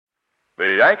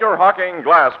The Anchor Hocking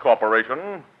Glass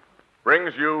Corporation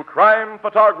brings you Crime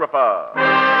Photographer.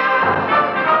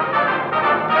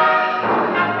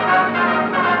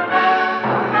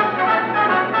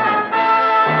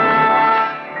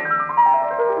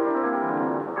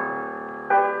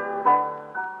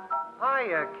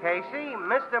 Hiya, Casey.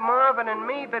 Mr. Marvin and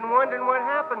me been wondering what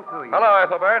happened to you. Hello,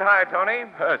 Ethelbert. Hi, Tony.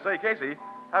 Say, Casey,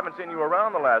 haven't seen you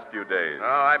around the last few days.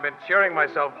 Oh, I've been cheering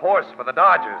myself hoarse for the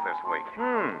Dodgers this week.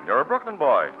 You're a Brooklyn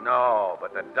boy. No,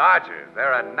 but the Dodgers,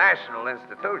 they're a national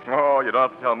institution. Oh, you don't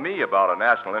have to tell me about a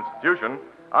national institution.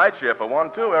 I cheer for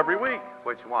one, too, every week.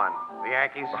 Which one? The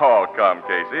Yankees? Oh, come,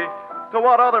 Casey. To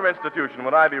what other institution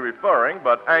would I be referring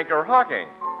but Anchor Hocking,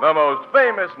 the most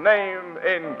famous name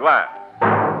in glass?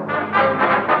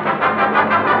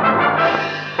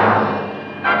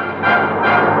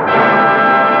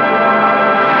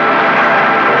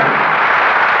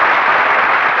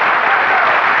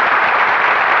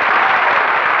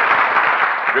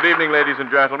 Good evening, ladies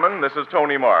and gentlemen. This is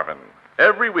Tony Marvin.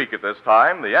 Every week at this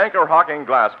time, the Anchor Hocking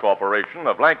Glass Corporation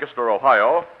of Lancaster,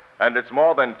 Ohio, and its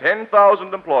more than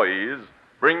 10,000 employees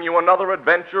bring you another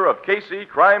adventure of Casey,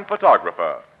 crime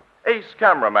photographer, ace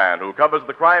cameraman who covers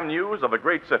the crime news of a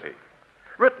great city.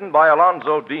 Written by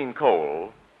Alonzo Dean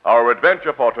Cole, our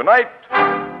adventure for tonight,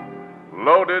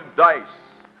 Loaded Dice.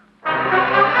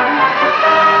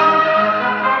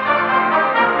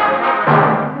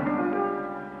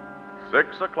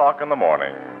 6 o'clock in the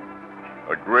morning.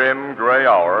 A grim, gray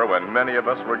hour when many of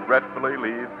us regretfully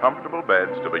leave comfortable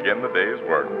beds to begin the day's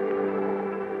work.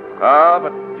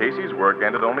 But Casey's work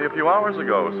ended only a few hours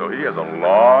ago, so he has a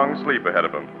long sleep ahead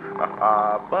of him.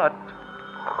 But...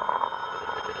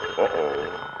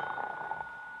 Uh-oh.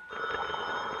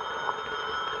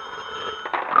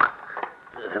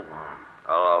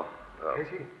 Hello.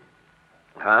 Casey?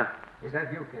 Huh? Is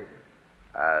that you,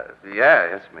 Casey?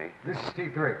 Yeah, it's me. This is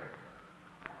Steve Drake.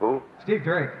 Who? Steve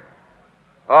Drake.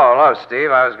 Oh, hello,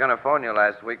 Steve. I was going to phone you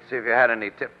last week to see if you had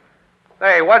any tip.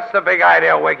 Hey, what's the big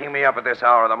idea of waking me up at this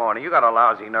hour of the morning? You got a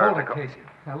lousy nerve Hold to it, go... Casey.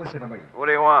 Now listen to me. What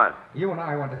do you want? You and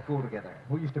I went to school together.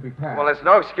 We used to be pals. Well, it's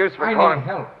no excuse for I calling... need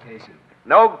help, Casey.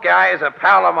 No guy is a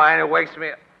pal of mine who wakes me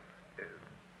up.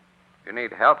 You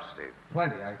need help, Steve.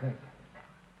 Plenty, I think.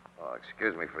 Oh,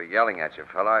 excuse me for yelling at you,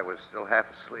 fella. I was still half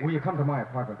asleep. Will you come to my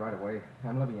apartment right away?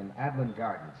 I'm living in Adlin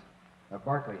Gardens,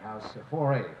 Barclay House,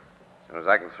 4A. As soon as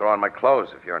I can throw on my clothes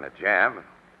if you're in a jam.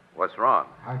 What's wrong?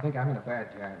 I think I'm in a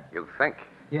bad jam. You think?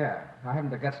 Yeah, I haven't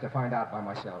the guts to find out by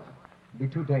myself. It'd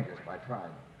be too dangerous if I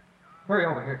tried. Hurry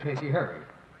over here, Casey, hurry.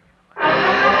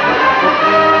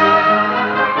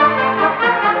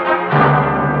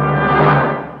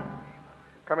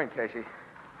 Come in, Casey.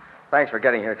 Thanks for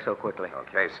getting here so quickly.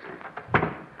 Okay, Steve.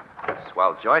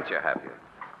 Swell joint you have here.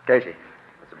 Casey,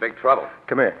 It's a big trouble.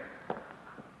 come here.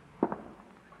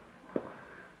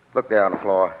 Look there on the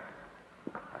floor.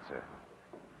 That's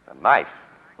a knife.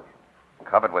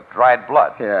 Covered with dried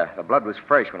blood. Yeah, the blood was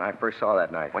fresh when I first saw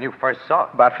that knife. When you first saw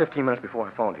it. About 15 minutes before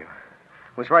I phoned you.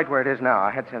 It was right where it is now.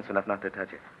 I had sense enough not to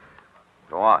touch it.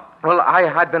 Go on. Well,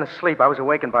 I'd been asleep. I was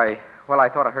awakened by, I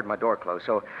thought I heard my door close,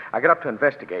 so I got up to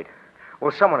investigate.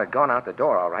 Well, someone had gone out the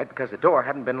door, all right, because the door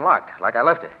hadn't been locked, like I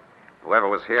left it. Whoever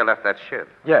was here left that shit.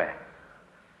 Yeah.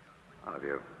 Well, have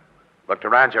you looked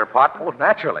around your apartment? Oh,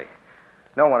 naturally.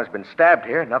 No one has been stabbed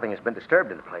here. Nothing has been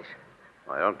disturbed in the place.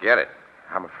 I don't get it.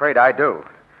 I'm afraid I do.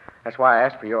 That's why I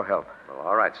asked for your help. Well,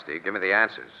 all right, Steve. Give me the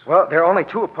answers. Well, there are only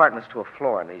 2 apartments to a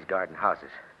floor in these garden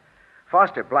houses.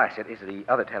 Foster Blassett is the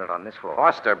other tenant on this floor.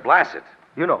 Foster Blassett.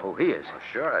 You know who he is. Well,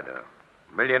 sure I do.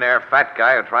 Millionaire fat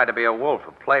guy who tried to be a wolf,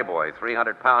 a playboy,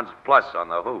 300 pounds plus on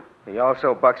the hoof. He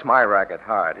also bucks my racket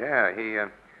hard. Yeah, he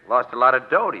lost a lot of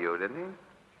dough to you, didn't he?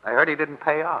 I heard he didn't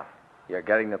pay off. You're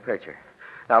getting the picture.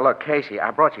 Now, look, Casey,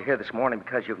 I brought you here this morning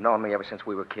because you've known me ever since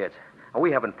we were kids.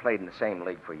 We haven't played in the same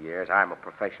league for years. I'm a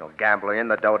professional gambler, in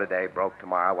the dough today, broke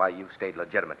tomorrow, while you stayed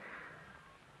legitimate.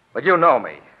 But you know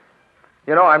me.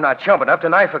 You know I'm not chump enough to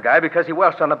knife a guy because he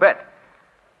welched on a bet.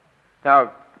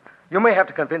 Now, you may have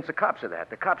to convince the cops of that.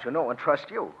 The cops who know and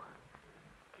trust you.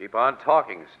 Keep on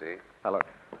talking, Steve. Now, look.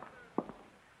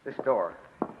 This door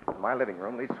in my living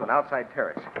room leads to an outside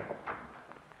terrace.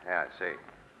 Yeah, I see.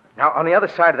 Now, on the other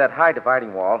side of that high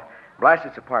dividing wall,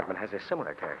 Blassett's apartment has a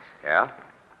similar terrace. Yeah?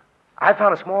 I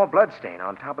found a small blood stain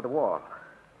on top of the wall.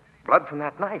 Blood from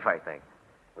that knife, I think.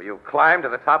 Well, you climbed to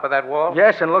the top of that wall?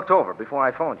 Yes, and looked over before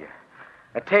I phoned you.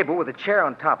 A table with a chair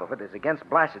on top of it is against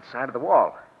Blassett's side of the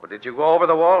wall. Well, did you go over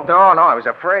the wall? No, I was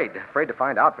afraid. Afraid to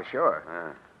find out for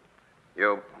sure.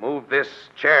 You moved this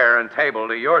chair and table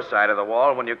to your side of the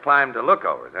wall when you climbed to look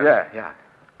over it, huh? Yeah.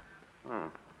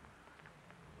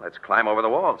 Let's climb over the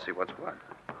wall and see what's what.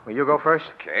 Will you go first?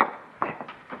 Okay.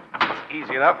 It's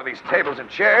easy enough with these tables and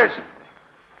chairs.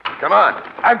 Come on.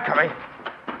 I'm coming.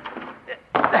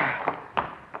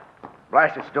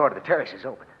 Blasted door to the terrace is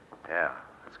open. Yeah,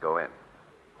 let's go in.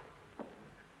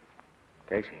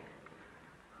 Casey,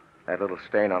 that little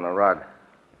stain on the rug.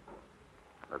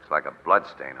 Looks like a blood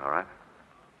stain, all right.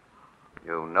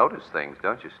 You notice things,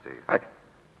 don't you, Steve?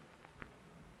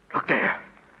 Look there.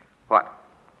 What?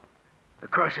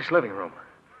 Across this living room.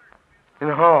 In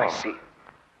the hall. I see.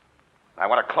 I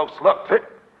want a close look.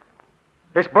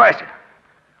 It's blasted.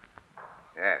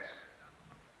 Yes.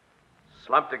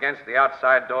 Slumped against the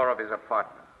outside door of his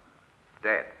apartment.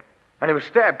 Dead. And he was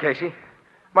stabbed, Casey.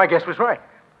 My guess was right.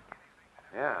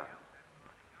 Yeah.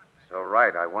 So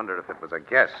right, I wondered if it was a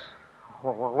guess.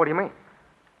 What do you mean?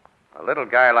 A little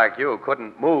guy like you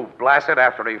couldn't move Blasted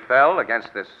after he fell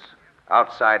against this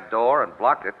outside door and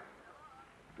blocked it.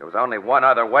 There was only one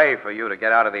other way for you to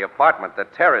get out of the apartment, the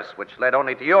terrace, which led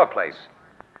only to your place.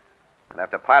 And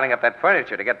after piling up that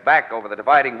furniture to get back over the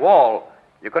dividing wall,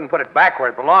 you couldn't put it back where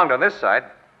it belonged on this side.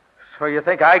 So you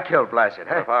think I killed Blasted,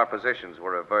 huh? If our positions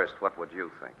were reversed, what would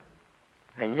you think?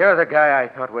 And you're the guy I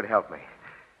thought would help me.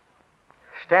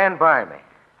 Stand by me.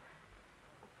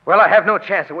 Well, I have no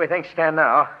chance the way things stand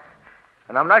now.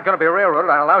 And I'm not going to be railroaded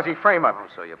on a lousy frame-up. Oh,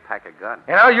 so you pack a gun.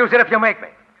 And I'll use it if you make me.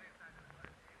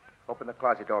 Open the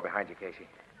closet door behind you, Casey.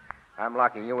 I'm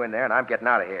locking you in there, and I'm getting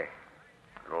out of here.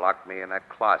 Lock me in that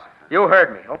closet. Huh? You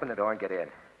heard me. Open the door and get in.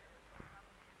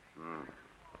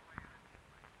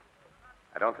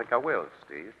 I don't think I will,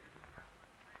 Steve.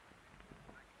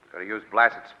 I'm going to use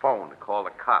Blassett's phone to call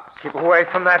the cops. Keep away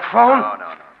from that phone.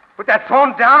 No. Put that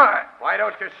phone down. Why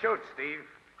don't you shoot, Steve?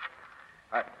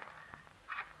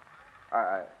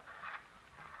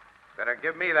 Better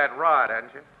give me that rod,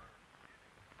 hadn't you?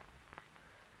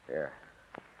 Here.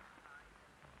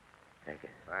 Take it.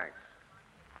 Thanks.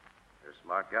 You're a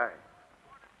smart guy.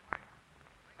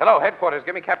 Hello, headquarters.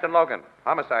 Give me Captain Logan,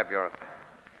 Homicide Bureau.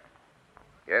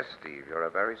 Yes, Steve, you're a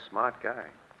very smart guy.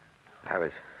 I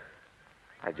was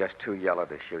just too yellow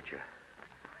to shoot you.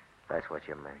 That's what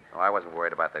you meant. Oh, I wasn't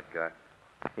worried about that guy.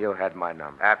 You had my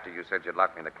number. After you said you'd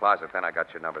lock me in the closet, then I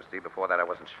got your number, Steve. Before that, I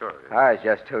wasn't sure. I was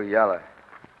just too yellow.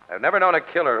 I've never known a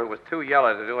killer who was too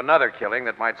yellow to do another killing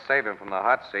that might save him from the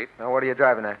hot seat. Now, what are you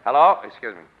driving at? Hello?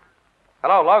 Excuse me.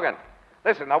 Hello, Logan.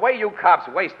 Listen, the way you cops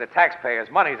waste the taxpayers'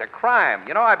 money is a crime.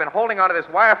 You know, I've been holding onto this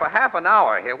wire for half an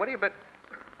hour here. What have you been...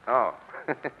 Oh.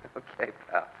 Okay,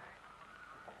 pal.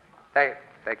 Hey,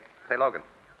 Logan.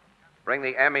 Bring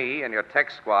the ME and your tech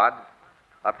squad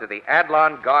up to the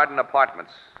Adlon Garden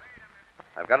Apartments.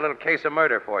 I've got a little case of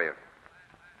murder for you.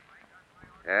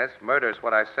 Yes, murder's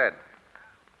what I said.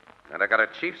 And I got a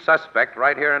chief suspect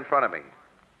right here in front of me.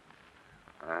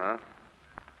 Uh-huh.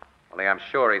 Only I'm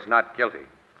sure he's not guilty.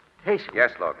 Casey.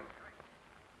 Yes, Logan.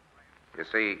 You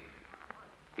see,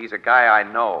 he's a guy I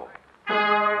know.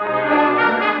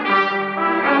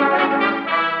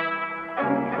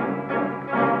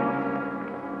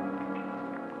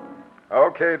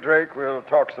 Okay, Drake, we'll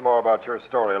talk some more about your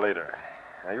story later.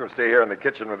 Now, you'll stay here in the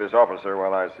kitchen with this officer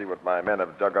while I see what my men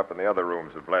have dug up in the other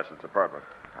rooms of Blassett's apartment.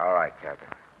 All right, Captain.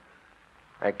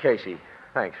 Hey, Casey,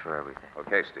 thanks for everything.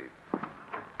 Okay, Steve.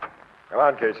 Come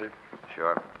on, Casey.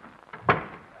 Sure.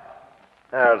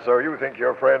 Now, so you think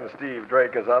your friend Steve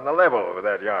Drake is on the level with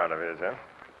that yarn of his, huh?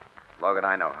 Logan,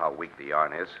 I know how weak the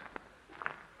yarn is.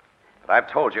 But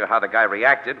I've told you how the guy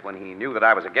reacted when he knew that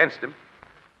I was against him.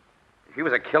 If he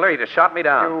was a killer, he'd have shot me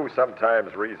down. You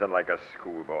sometimes reason like a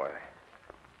schoolboy.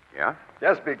 Yeah?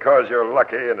 Just because you're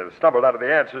lucky and have stumbled onto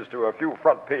the answers to a few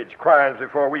front-page crimes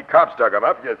before we cops dug them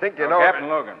up, you think you know... Captain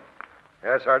Logan.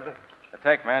 Yes, Sergeant? The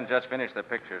tech man just finished the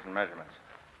pictures and measurements.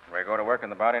 We go to work on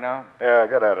the body now? Yeah,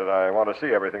 get at it. I want to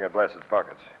see everything at Blassett's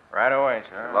pockets. Right away,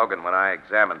 sir. Logan, when I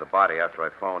examined the body after I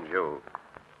phoned you,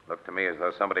 it looked to me as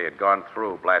though somebody had gone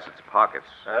through Blassett's pockets.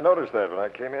 I noticed that when I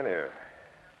came in here.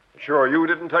 Sure you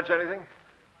didn't touch anything?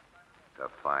 It's a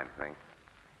fine thing.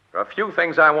 There are a few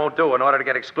things I won't do in order to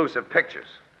get exclusive pictures.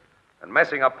 And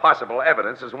messing up possible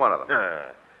evidence is one of them.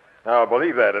 I'll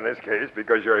believe that in this case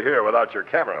because you're here without your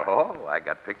camera. Oh, I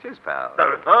got pictures, pal.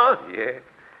 Huh? Yeah.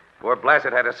 Poor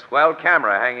Blassett had a swell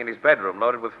camera hanging in his bedroom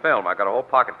loaded with film. I got a whole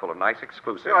pocket full of nice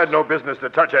exclusives. You had no business to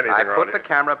touch anything I around put the here.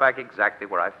 camera back exactly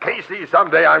where I found it. Casey,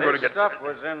 someday I'm going to This get... stuff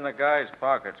was in the guy's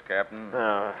pockets, Captain.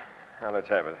 Now, let's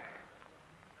have it.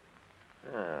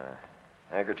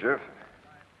 Handkerchief,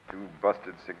 2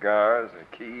 busted cigars,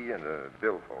 a key, and a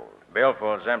billfold.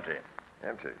 Billfold's empty.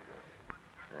 Empty.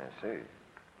 I see.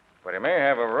 But he may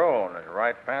have a roll in his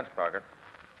right pants pocket.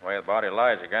 The way the body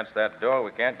lies against that door,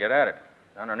 we can't get at it.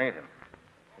 It's underneath him.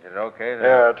 Is it okay then?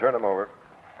 Yeah, turn him over.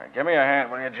 Give me a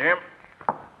hand, will you, Jim?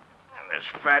 And this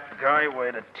fat guy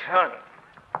weighed a ton.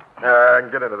 I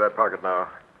can get into that pocket now.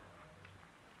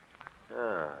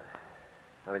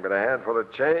 Nothing but a handful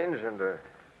of change and a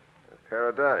pair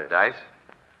of dice. Dice?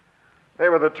 They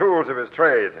were the tools of his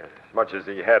trade, as much as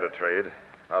he had a trade.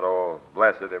 Not all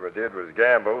Blessed ever did was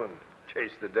gamble and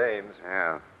chase the dames.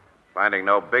 Yeah. Finding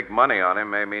no big money on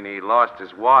him may mean he lost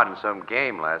his wad in some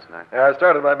game last night. I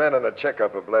started my men on a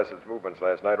checkup of Blessed's movements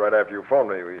last night right after you phoned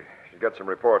me. We should get some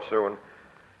reports soon.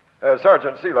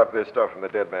 Sergeant, seal up this stuff from the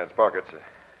dead man's pockets.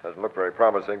 Doesn't look very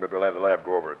promising, but we'll have the lab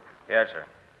go over it. Yes, sir.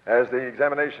 Has the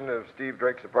examination of Steve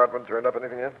Drake's apartment turned up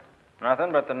anything yet?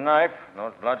 Nothing but the knife,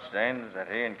 those bloodstains that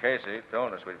he and Casey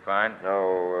told us we'd find.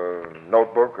 No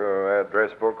notebook or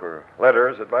address book or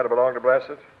letters that might have belonged to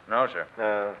Blessed? No, sir.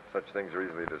 No, such things are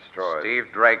easily destroyed.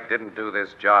 Steve Drake didn't do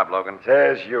this job, Logan.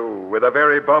 Says you, with a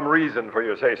very bum reason for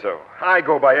your say-so. I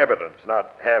go by evidence,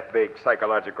 not half-baked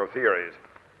psychological theories.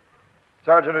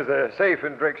 Sergeant, has the safe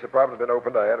in Drake's apartment been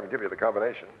opened? I had him give you the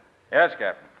combination. Yes,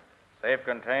 Captain. Safe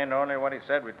contained only what he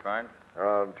said we'd find.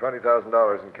 Around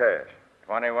 $20,000 in cash.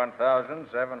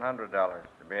 $21,700,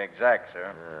 to be exact,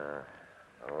 sir.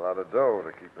 A lot of dough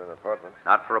to keep in an apartment.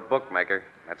 Not for a bookmaker.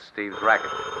 That's Steve's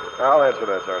racket. I'll answer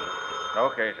that, Sergeant.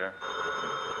 Okay, sir.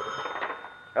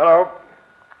 Hello.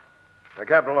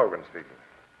 Captain Logan speaking.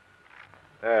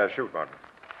 Shoot, Martin.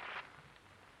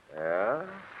 Yeah?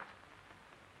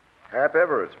 Hap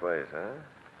Everett's place, huh?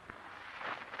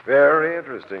 Very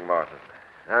interesting, Martin.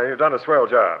 Now, you've done a swell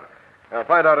job. Now,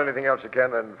 find out anything else you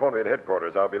can and phone me at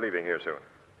headquarters. I'll be leaving here soon.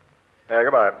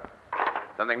 Goodbye.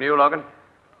 Something new, Logan?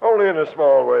 Only in a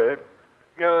small way.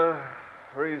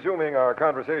 Resuming our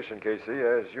conversation, Casey,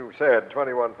 as you said,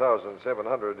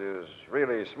 $21,700 is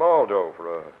really small dough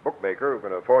for a bookmaker who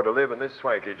can afford to live in this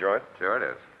swanky joint. Sure it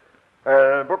is.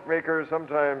 Bookmakers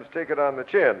sometimes take it on the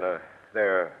chin.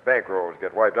 Their bankrolls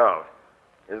get wiped out.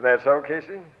 Isn't that so,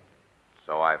 Casey?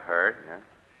 So I've heard, yeah.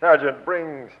 Sergeant,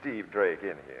 bring Steve Drake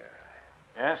in here.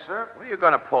 Yes, sir. What are you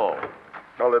going to pull?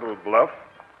 A little bluff.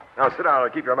 Now sit down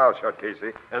and keep your mouth shut,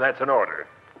 Casey, and that's an order.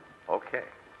 Okay.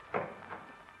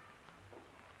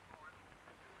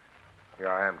 Here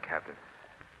I am, Captain.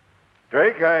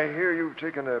 Drake, I hear you've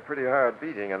taken a pretty hard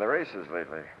beating in the races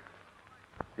lately.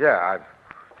 Yeah, I've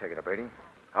taken a beating.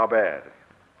 How bad?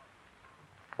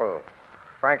 Well,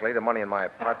 frankly, the money in my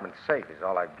apartment safe is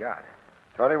all I've got.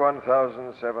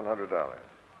 $21,700.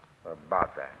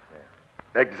 About that,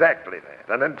 yeah. Exactly that.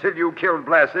 And until you killed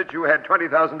Blessed, you had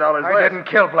 $20,000 less. I didn't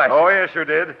kill Blessed. Oh, yes, you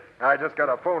did. I just got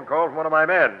a phone call from one of my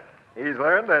men. He's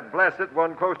learned that Blessed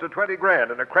won close to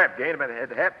 $20,000 in a crap game at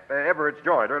Hap Everett's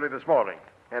joint early this morning.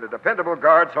 And a dependable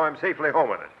guard saw him safely home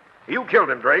with it. You killed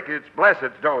him, Drake. It's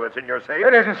Blessed's dough that's in your safe.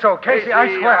 It isn't so, Casey. I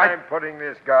swear I'm putting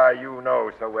this guy you know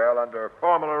so well under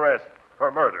formal arrest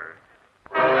for murder.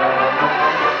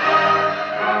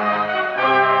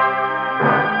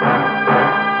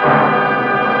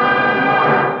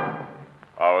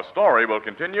 Our story will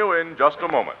continue in just a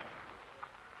moment.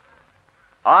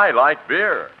 I like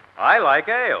beer. I like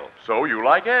ale. So you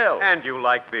like ale. And you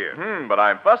like beer. But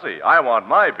I'm fussy. I want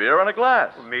my beer in a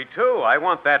glass. Me too. I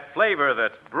want that flavor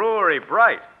that's brewery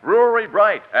bright. Brewery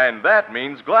bright, and that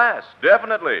means glass,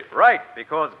 definitely. Right,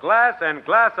 because glass and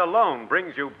glass alone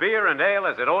brings you beer and ale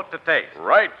as it ought to taste.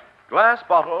 Right. Glass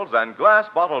bottles and glass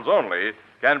bottles only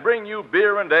can bring you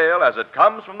beer and ale as it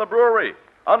comes from the brewery,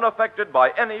 unaffected by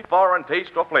any foreign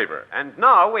taste or flavor. And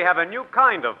now we have a new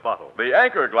kind of bottle. The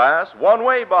Anchor Glass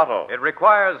one-way bottle. It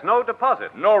requires no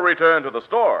deposit. No return to the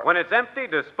store. When it's empty,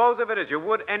 dispose of it as you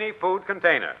would any food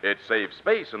container. It saves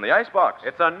space in the icebox.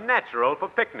 It's a natural for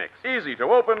picnics. Easy to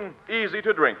open, easy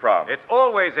to drink from. It's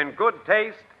always in good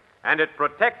taste, and it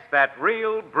protects that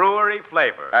real brewery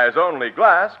flavor. As only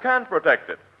glass can protect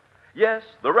it. Yes,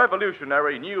 the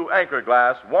revolutionary new Anchor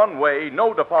Glass one-way,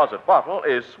 no-deposit bottle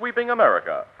is sweeping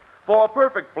America. For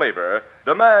perfect flavor,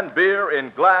 demand beer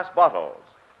in glass bottles.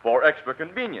 For extra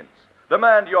convenience,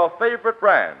 demand your favorite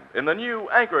brand in the new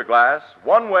Anchor Glass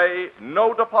one-way,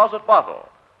 no-deposit bottle,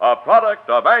 a product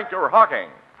of Anchor Hocking.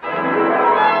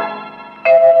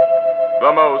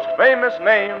 The most famous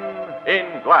name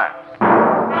in glass.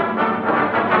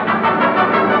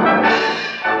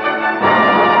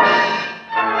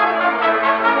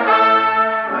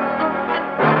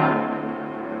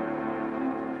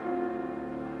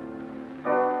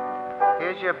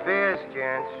 Here's your beers,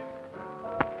 gents.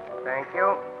 Thank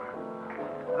you.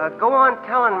 Go on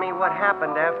telling me what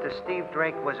happened after Steve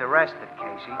Drake was arrested,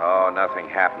 Casey. Oh, nothing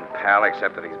happened, pal,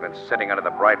 except that he's been sitting under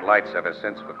the bright lights ever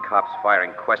since with cops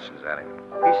firing questions at him.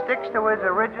 He sticks to his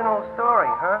original story,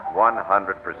 huh? 100%.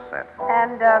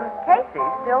 And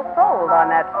Casey's still sold on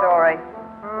that story.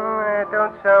 It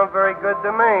don't sound very good to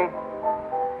me.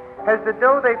 Has the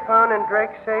dough they found in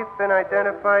Drake's safe been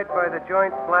identified by the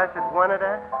joint Blasted wanted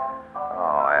at?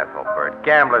 Oh, Ethelbert,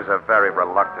 gamblers are very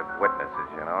reluctant witnesses,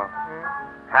 you know.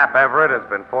 Hap Everett has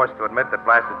been forced to admit that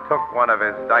Blasted took one of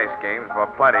his dice games for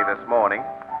plenty this morning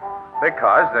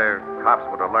because the cops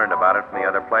would have learned about it from the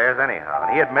other players anyhow.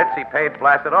 And he admits he paid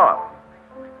Blasted off.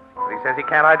 But he says he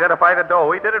can't identify the dough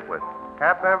he did it with.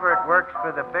 Hap Everett works for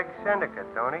the big syndicate,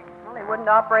 don't he? Well, he wouldn't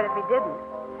operate if he didn't.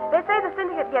 They say the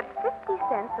syndicate gets 50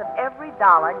 cents of every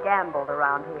dollar gambled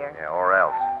around here. Yeah, or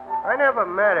else. I never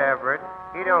met Everett.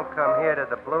 He don't come here to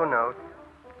the Blue Note.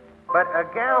 But a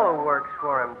gal who works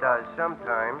for him does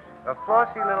sometimes. A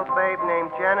flossy little babe named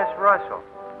Janice Russell.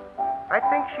 I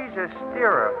think she's a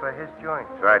steerer for his joint.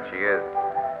 That's right, she is.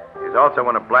 She's also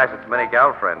one of Blassed's many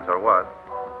gal friends, or was.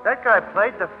 That guy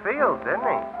played the field, didn't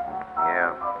he?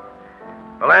 Yeah.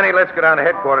 Well, Annie, let's go down to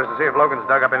headquarters to see if Logan's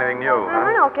dug up anything new.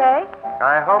 Okay.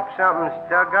 I hope something's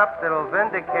dug up that'll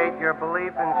vindicate your belief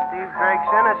in Steve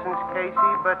Drake's innocence,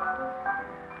 Casey, but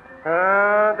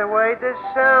the way this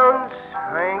sounds,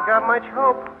 I ain't got much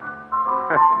hope.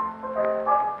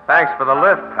 Thanks for the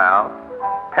lift, pal.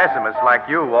 Pessimists like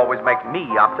you always make me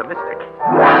optimistic.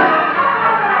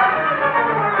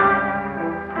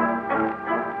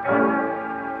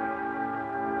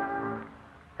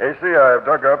 Casey, I've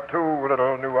dug up 2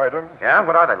 little new items. Yeah?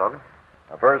 What are they, Logan?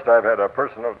 First, I've had a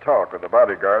personal talk with the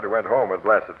bodyguard who went home with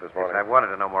Blasted this morning. I wanted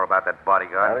to know more about that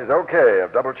bodyguard. Well, he's okay.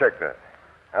 I've double-checked that.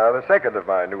 The second of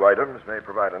my new items may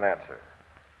provide an answer.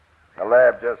 The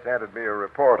lab just handed me a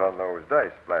report on those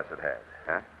dice Blasted had.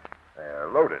 Huh? They're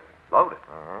loaded. Loaded?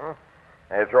 Uh-huh.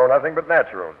 They throw nothing but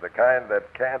naturals, the kind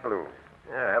that can't lose.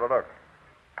 Yeah, have a look.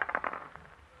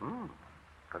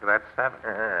 Look at that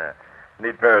 7.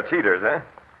 Neat pair of cheaters, huh?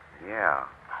 Yeah.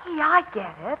 Hey, I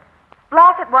get it.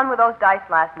 Blasted won with those dice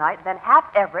last night, then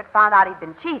Hap Everett found out he'd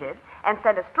been cheated and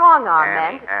sent a strong arm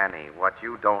man to... Annie, what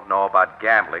you don't know about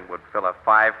gambling would fill a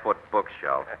 5-foot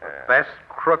bookshelf. The best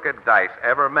crooked dice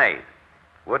ever made.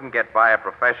 Wouldn't get by a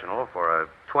professional for a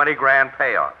 20-grand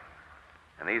payoff.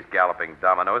 And these galloping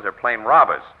dominoes are plain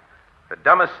robbers. The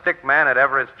dumbest stick man at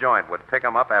Everett's joint would pick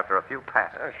 'em up after a few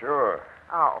passes. Yeah, sure.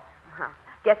 Oh,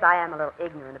 guess I am a little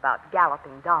ignorant about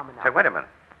galloping dominoes. Say, wait a minute.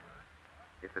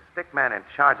 If the stick man in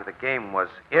charge of the game was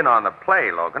in on the play,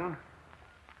 Logan,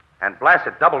 and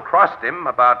Blasted double-crossed him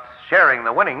about sharing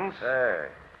the winnings... Hey,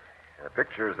 the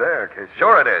picture's there, Casey.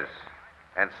 Sure it is.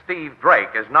 And Steve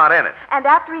Drake is not in it. And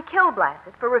after he killed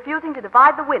Blasted for refusing to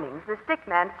divide the winnings, the stick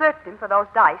man searched him for those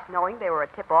dice, knowing they were a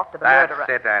tip-off to the murderer.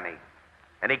 That's it, Annie.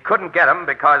 And he couldn't get them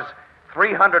because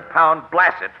 300-pound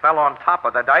Blasted fell on top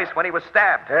of the dice when he was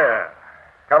stabbed. Yeah.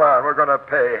 Come on, we're going to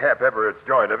pay Hap Everett's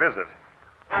joint a visit.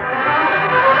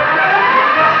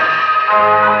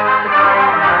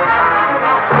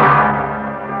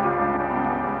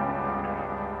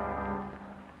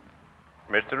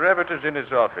 Mr. Everett is in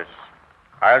his office.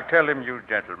 I'll tell him you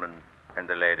gentlemen and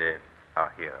the lady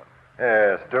are here.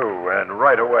 Yes, do, and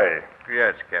right away.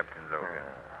 Yes, Captain Logan.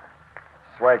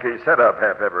 Swanky setup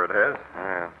Hap Everett has.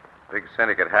 Yeah. Big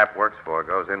syndicate Hap works for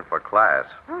goes in for class.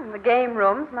 The game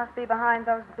rooms must be behind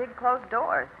those big closed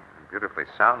doors. Beautifully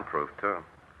soundproof, too.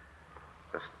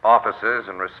 Just offices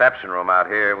and reception room out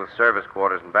here with service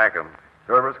quarters in back of them.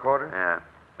 Service quarters? Yeah.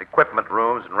 Equipment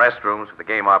rooms and restrooms for the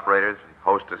game operators and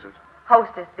hostesses.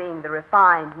 Hostess being the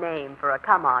refined name for a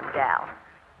come-on gal.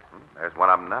 There's one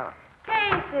of them now.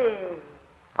 Casey!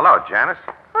 Hello, Janice.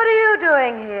 What are you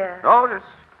doing here? Oh, just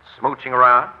smooching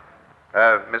around.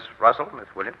 Miss Russell, Miss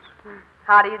Williams.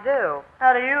 How do you do?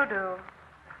 How do you do?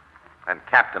 And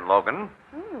Captain Logan.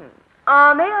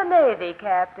 Army or Navy,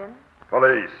 Captain?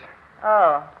 Police.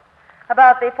 Oh.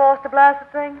 About the Forster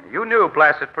Blasted thing? You knew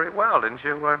Blasted pretty well, didn't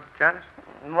you, Janice?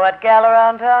 What gal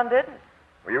around town didn't?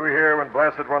 Were you here when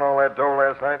Blasted won all that dough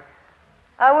last night?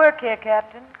 I work here,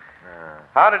 Captain.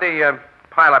 How did he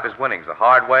pile up his winnings? The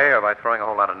hard way or by throwing a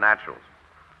whole lot of naturals?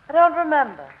 I don't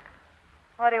remember.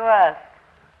 What do you ask?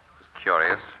 Just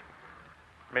curious.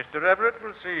 Mr. Everett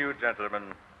will see you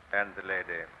gentlemen and the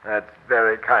lady. That's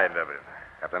very kind of him.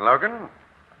 Captain Logan?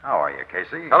 How are you,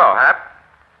 Casey? Hello, Hap.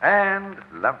 And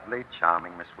lovely,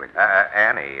 charming Miss Williams.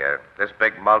 Annie, this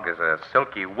big mug is a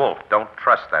silky wolf. Don't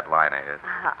trust that line of his.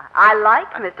 I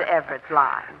like Mr. Everett's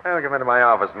line. Well, come into my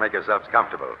office and make yourselves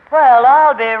comfortable. Well,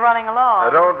 I'll be running along.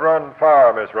 Now, don't run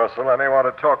far, Miss Russell. I may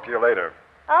want to talk to you later.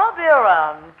 I'll be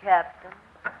around, Captain.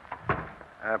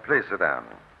 Please sit down.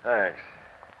 Thanks.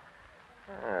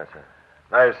 That's a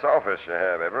nice office you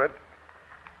have, Everett.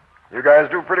 You guys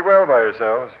do pretty well by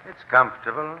yourselves. It's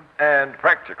comfortable. And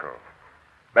practical.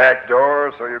 Back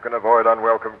doors so you can avoid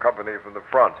unwelcome company from the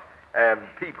front, and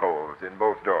peepholes in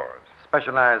both doors.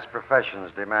 Specialized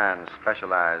professions demand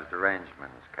specialized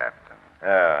arrangements, Captain.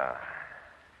 Yeah.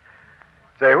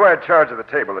 Say, who had charge of the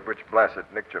table at which Blassett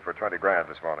nicked you for 20 grand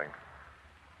this morning?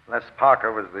 Les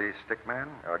Parker was the stick man?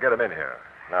 Oh, get him in here.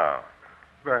 Now.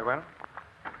 Very well.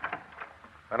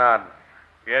 Bernard,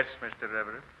 Yes, Mr.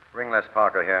 Everett. bring Les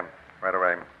Parker here right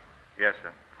away. Yes,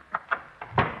 sir.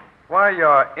 Why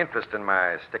your interest in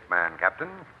my stick man, Captain?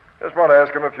 Just want to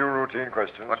ask him a few routine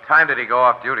questions. What time did he go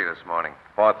off duty this morning?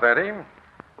 4:30.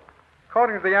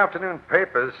 According to the afternoon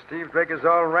papers, Steve Drake is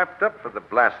all wrapped up for the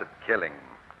Blassett killing.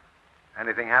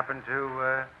 Anything happened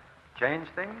to change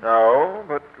things? No,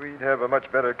 but we'd have a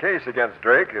much better case against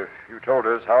Drake if you told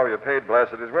us how you paid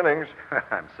Blassett his winnings.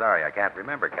 I'm sorry, I can't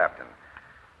remember, Captain.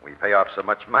 We pay off so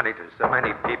much money to so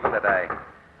many people that I...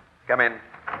 Come in.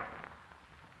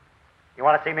 You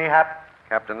want to see me, Hap?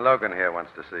 Captain Logan here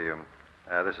wants to see you.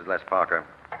 This is Les Parker.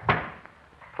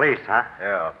 Please, huh?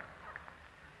 Yeah.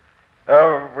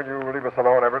 Will you leave us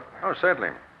alone, Everett? Oh, certainly.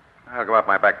 I'll go out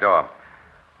my back door.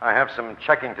 I have some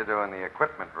checking to do in the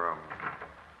equipment room.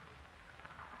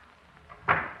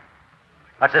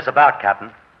 What's this about,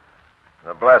 Captain?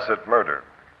 The Blassett murder.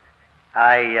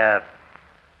 I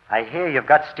hear you've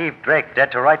got Steve Drake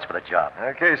dead to rights for the job.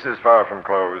 The case is far from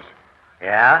closed.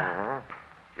 Yeah?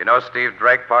 Mm-hmm. You know Steve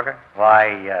Drake, Parker?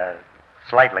 Why,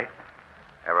 slightly.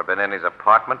 Ever been in his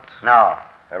apartment? No.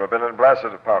 Ever been in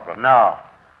Blassett's apartment? No.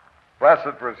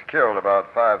 Blassett was killed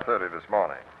about 5:30 this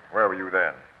morning. Where were you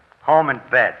then? Home in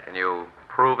bed. Can you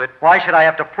prove it? Why should I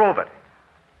have to prove it?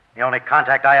 The only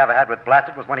contact I ever had with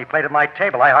Blassett was when he played at my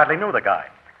table. I hardly knew the guy.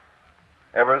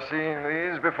 Ever seen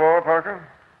these before, Parker?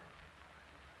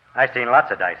 I've seen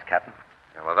lots of dice, Captain.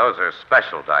 Yeah, well, those are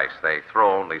special dice. They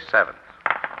throw only sevens.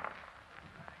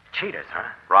 Cheaters, huh?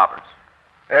 Robbers.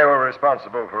 They were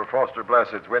responsible for Foster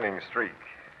Blassett's winning streak.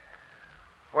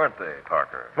 Weren't they,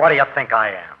 Parker? What do you think I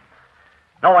am?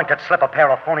 No one could slip a pair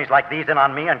of phonies like these in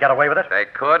on me and get away with it? They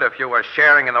could if you were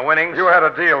sharing in the winnings. You had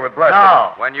a deal with Blassett.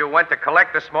 No. When you went to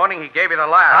collect this morning, he gave you the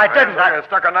laugh. I didn't. You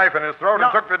stuck a knife in his throat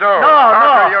and took the dough. No,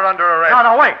 Parker, no. you're under arrest.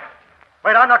 No, wait.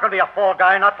 Wait, I'm not going to be a fall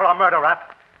guy, not for a murder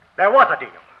rap. There was a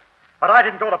deal. But I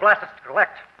didn't go to Blassett's to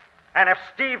collect. And if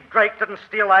Steve Drake didn't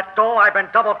steal that dough, I've been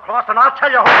double-crossed, and I'll tell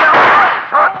you who...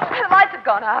 The lights have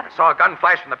gone out. I saw a gun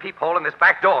flash from the peephole in this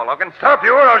back door, Logan. Stop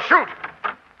you or I'll shoot.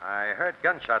 I heard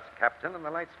gunshots, Captain, and the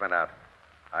lights went out.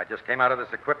 I just came out of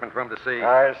this equipment room to see...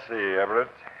 I see, Everett.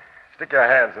 Stick your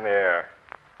hands in the air.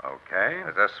 Okay.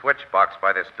 There's a switch box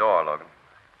by this door, Logan.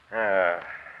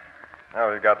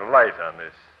 Now we've got the light on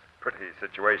this pretty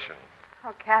situation.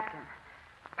 Oh, Captain.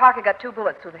 Parker got 2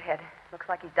 bullets through the head. Looks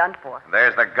like he's done for.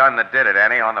 There's the gun that did it,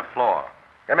 Annie, on the floor.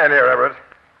 Come in here, Everett.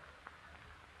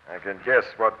 I can guess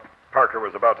what Parker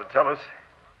was about to tell us.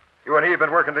 You and he have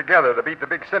been working together to beat the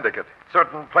big syndicate.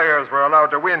 Certain players were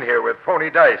allowed to win here with phony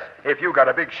dice if you got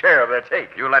a big share of their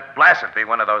take. You let Blassett be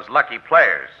one of those lucky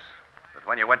players. But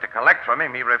when you went to collect from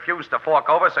him, he refused to fork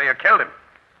over, so you killed him.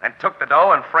 And took the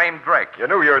dough and framed Drake. You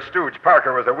knew your stooge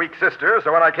Parker was a weak sister,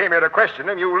 so when I came here to question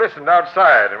him, you listened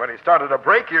outside. And when he started to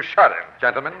break, you shot him.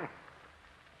 Gentlemen,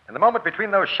 in the moment between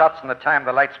those shots and the time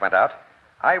the lights went out,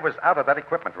 I was out of that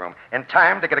equipment room in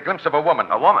time to get a glimpse of a woman.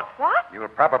 A woman? What? You'll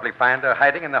probably find her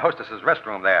hiding in the hostess's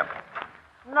restroom there.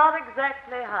 Not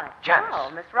exactly hiding. Janice.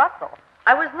 Oh, Miss Russell.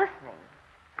 I was listening.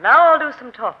 Now I'll do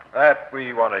some talking. That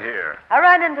we want to hear. I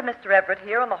ran into Mr. Everett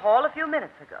here in the hall a few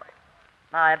minutes ago.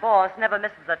 My boss never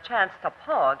misses a chance to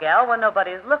paw a gal when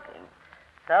nobody's looking.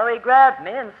 So he grabbed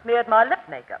me and smeared my lip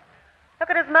makeup. Look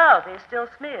at his mouth. He's still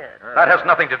smeared. That has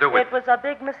nothing to do with... It was a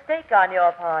big mistake on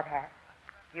your part, Hat.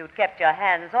 If you'd kept your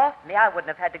hands off me, I wouldn't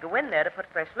have had to go in there to put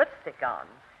fresh lipstick on.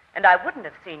 And I wouldn't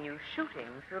have seen you shooting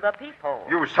through the peephole.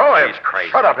 You saw him. He's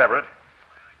crazy. Shut up, Everett.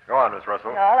 Go on, Miss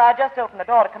Russell. Well, I just opened the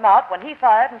door to come out when he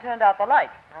fired and turned out the light.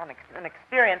 I'm an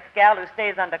experienced gal who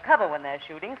stays under cover when they're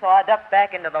shooting, so I ducked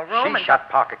back into the room She shot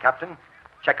Parker, Captain.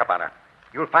 Check up on her.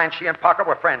 You'll find she and Parker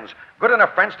were friends. Good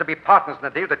enough friends to be partners in the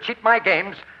deal, to cheat my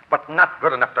games, but not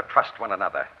good enough to trust one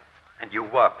another. And you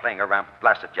were playing around with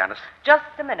Blassett, Janice. Just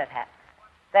a minute, Hat.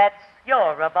 That's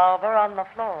your revolver on the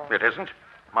floor. It isn't.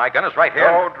 My gun is right here.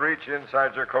 Don't reach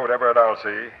inside your coat, Everett, I'll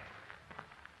see.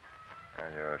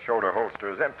 And your shoulder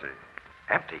holster is empty.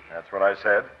 Empty? That's what I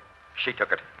said. She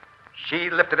took it. She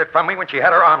lifted it from me when she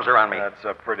had her arms around me. That's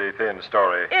a pretty thin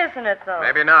story. Isn't it, though?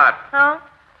 Maybe not. Huh?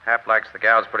 Hap likes the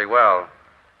gals pretty well.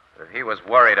 But if he was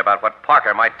worried about what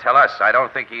Parker might tell us, I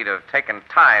don't think he'd have taken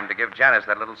time to give Janice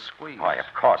that little squeeze. Why, of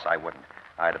course I wouldn't.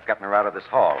 I'd have gotten her out of this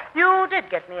hall. You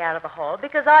did get me out of the hall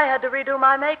because I had to redo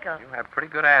my makeup. You have pretty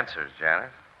good answers,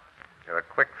 Janice. You're a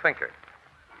quick thinker.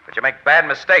 But you make bad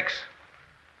mistakes.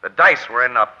 The dice were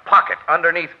in a pocket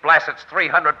underneath Blassett's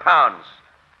 300 pounds.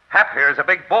 Hap here is a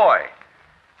big boy.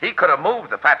 He could have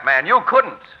moved the fat man. You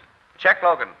couldn't. Check,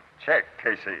 Logan. Check,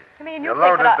 Casey. You mean You you think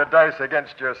loaded that the dice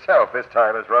against yourself this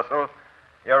time, Miss Russell.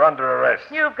 You're under arrest.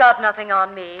 You've got nothing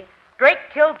on me. Drake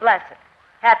killed Blassett.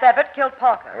 Hap Everett killed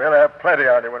Parker. We'll have plenty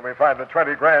on you when we find the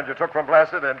 20 grand you took from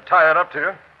Blassett and tie it up to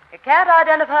you. You can't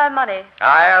identify money.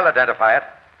 I'll identify it.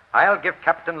 I'll give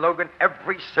Captain Logan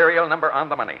every serial number on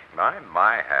the money.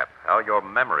 My, Hap. How your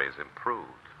memory's improved.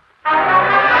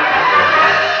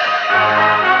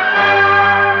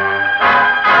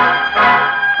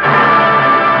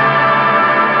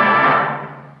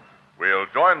 We'll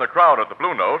join the crowd at the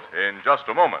Blue Note in just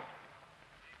a moment.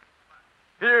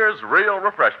 Here's real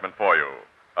refreshment for you.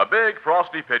 A big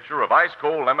frosty pitcher of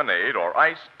ice-cold lemonade or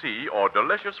iced tea or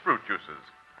delicious fruit juices.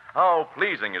 How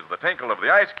pleasing is the tinkle of the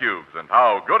ice cubes, and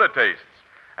how good it tastes,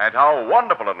 and how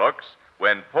wonderful it looks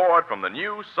when poured from the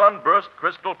new Sunburst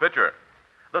Crystal Pitcher.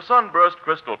 The Sunburst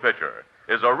Crystal Pitcher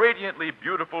is a radiantly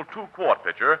beautiful 2-quart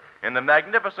pitcher in the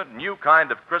magnificent new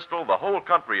kind of crystal the whole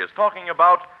country is talking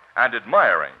about and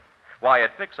admiring. Why,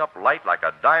 it picks up light like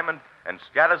a diamond and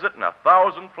scatters it in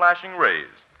 1,000 flashing rays.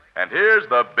 And here's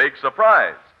the big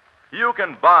surprise. You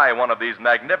can buy one of these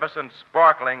magnificent,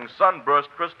 sparkling Sunburst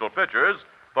Crystal Pitchers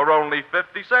for only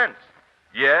 50 cents.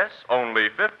 Yes, only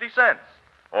 50 cents.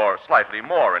 Or slightly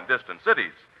more in distant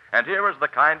cities. And here is the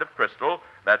kind of crystal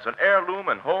that's an heirloom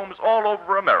in homes all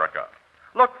over America.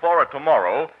 Look for it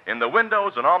tomorrow in the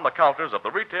windows and on the counters of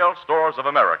the retail stores of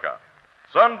America.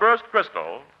 Sunburst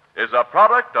Crystal is a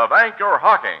product of Anchor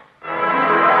Hocking,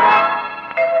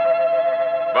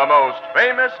 the most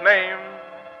famous name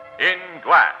in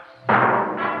glass.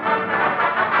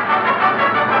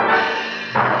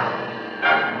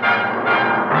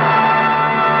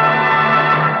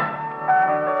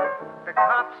 The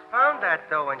cops found that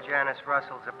dough in Janice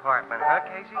Russell's apartment, huh,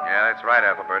 Casey? Yeah, that's right,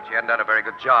 Ethelbert. She hadn't done a very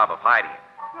good job of hiding it.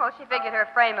 Well, she figured her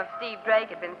frame of Steve Drake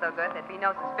had been so good there'd be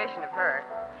no suspicion of her.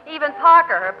 Even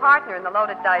Parker, her partner in the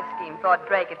loaded dice scheme, thought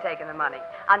Drake had taken the money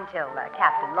until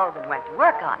Captain Logan went to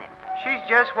work on him. She's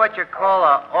just what you call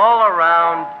a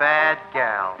all-around bad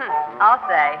gal. I'll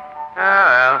say.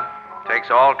 Well,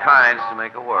 takes all kinds to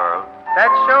make a world.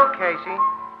 That's so, Casey.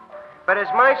 But as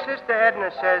my sister Edna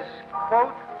says,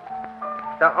 quote,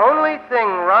 the only thing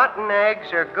rotten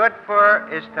eggs are good for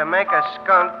is to make a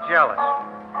skunk jealous.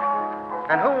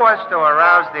 And who wants to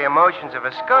arouse the emotions of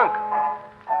a skunk?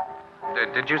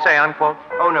 Did you say unquote?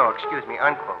 Oh, no, excuse me,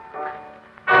 unquote.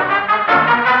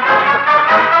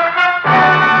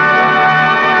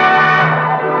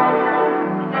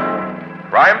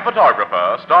 Crime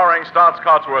Photographer, starring Stotts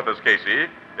Cotsworth as Casey,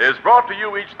 is brought to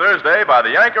you each Thursday by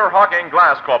the Anchor Hocking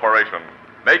Glass Corporation,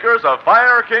 makers of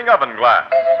Fire King Oven Glass,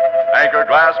 Anchor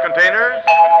Glass Containers,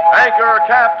 Anchor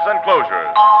Caps and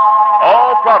Closures.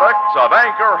 All products of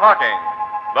Anchor Hocking,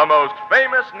 the most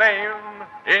famous name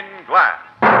in glass.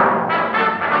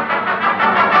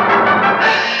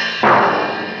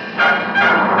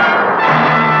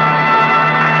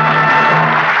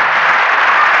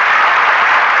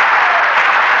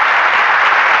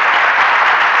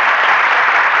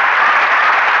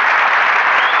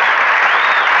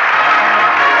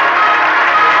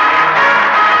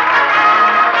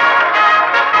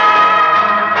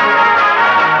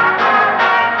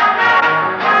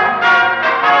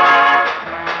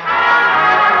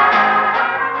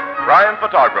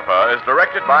 Photographer is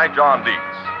directed by John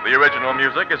Dietz. The original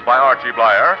music is by Archie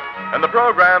Blyer, and the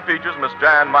program features Miss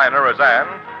Jan Miner as Anne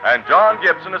and John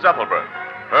Gibson as Ethelbert.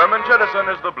 Herman Chittison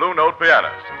is the Blue Note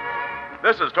pianist.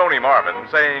 This is Tony Marvin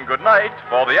saying goodnight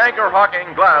for the Anchor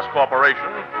Hocking Glass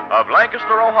Corporation of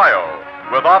Lancaster, Ohio,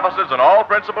 with offices in all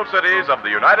principal cities of the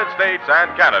United States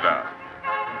and Canada.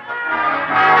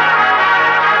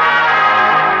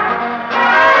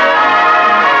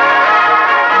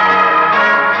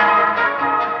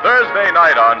 Thursday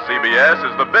night on CBS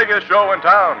is the biggest show in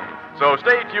town, so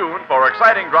stay tuned for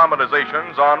exciting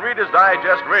dramatizations on Reader's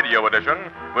Digest Radio Edition,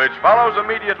 which follows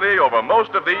immediately over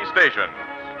most of these stations.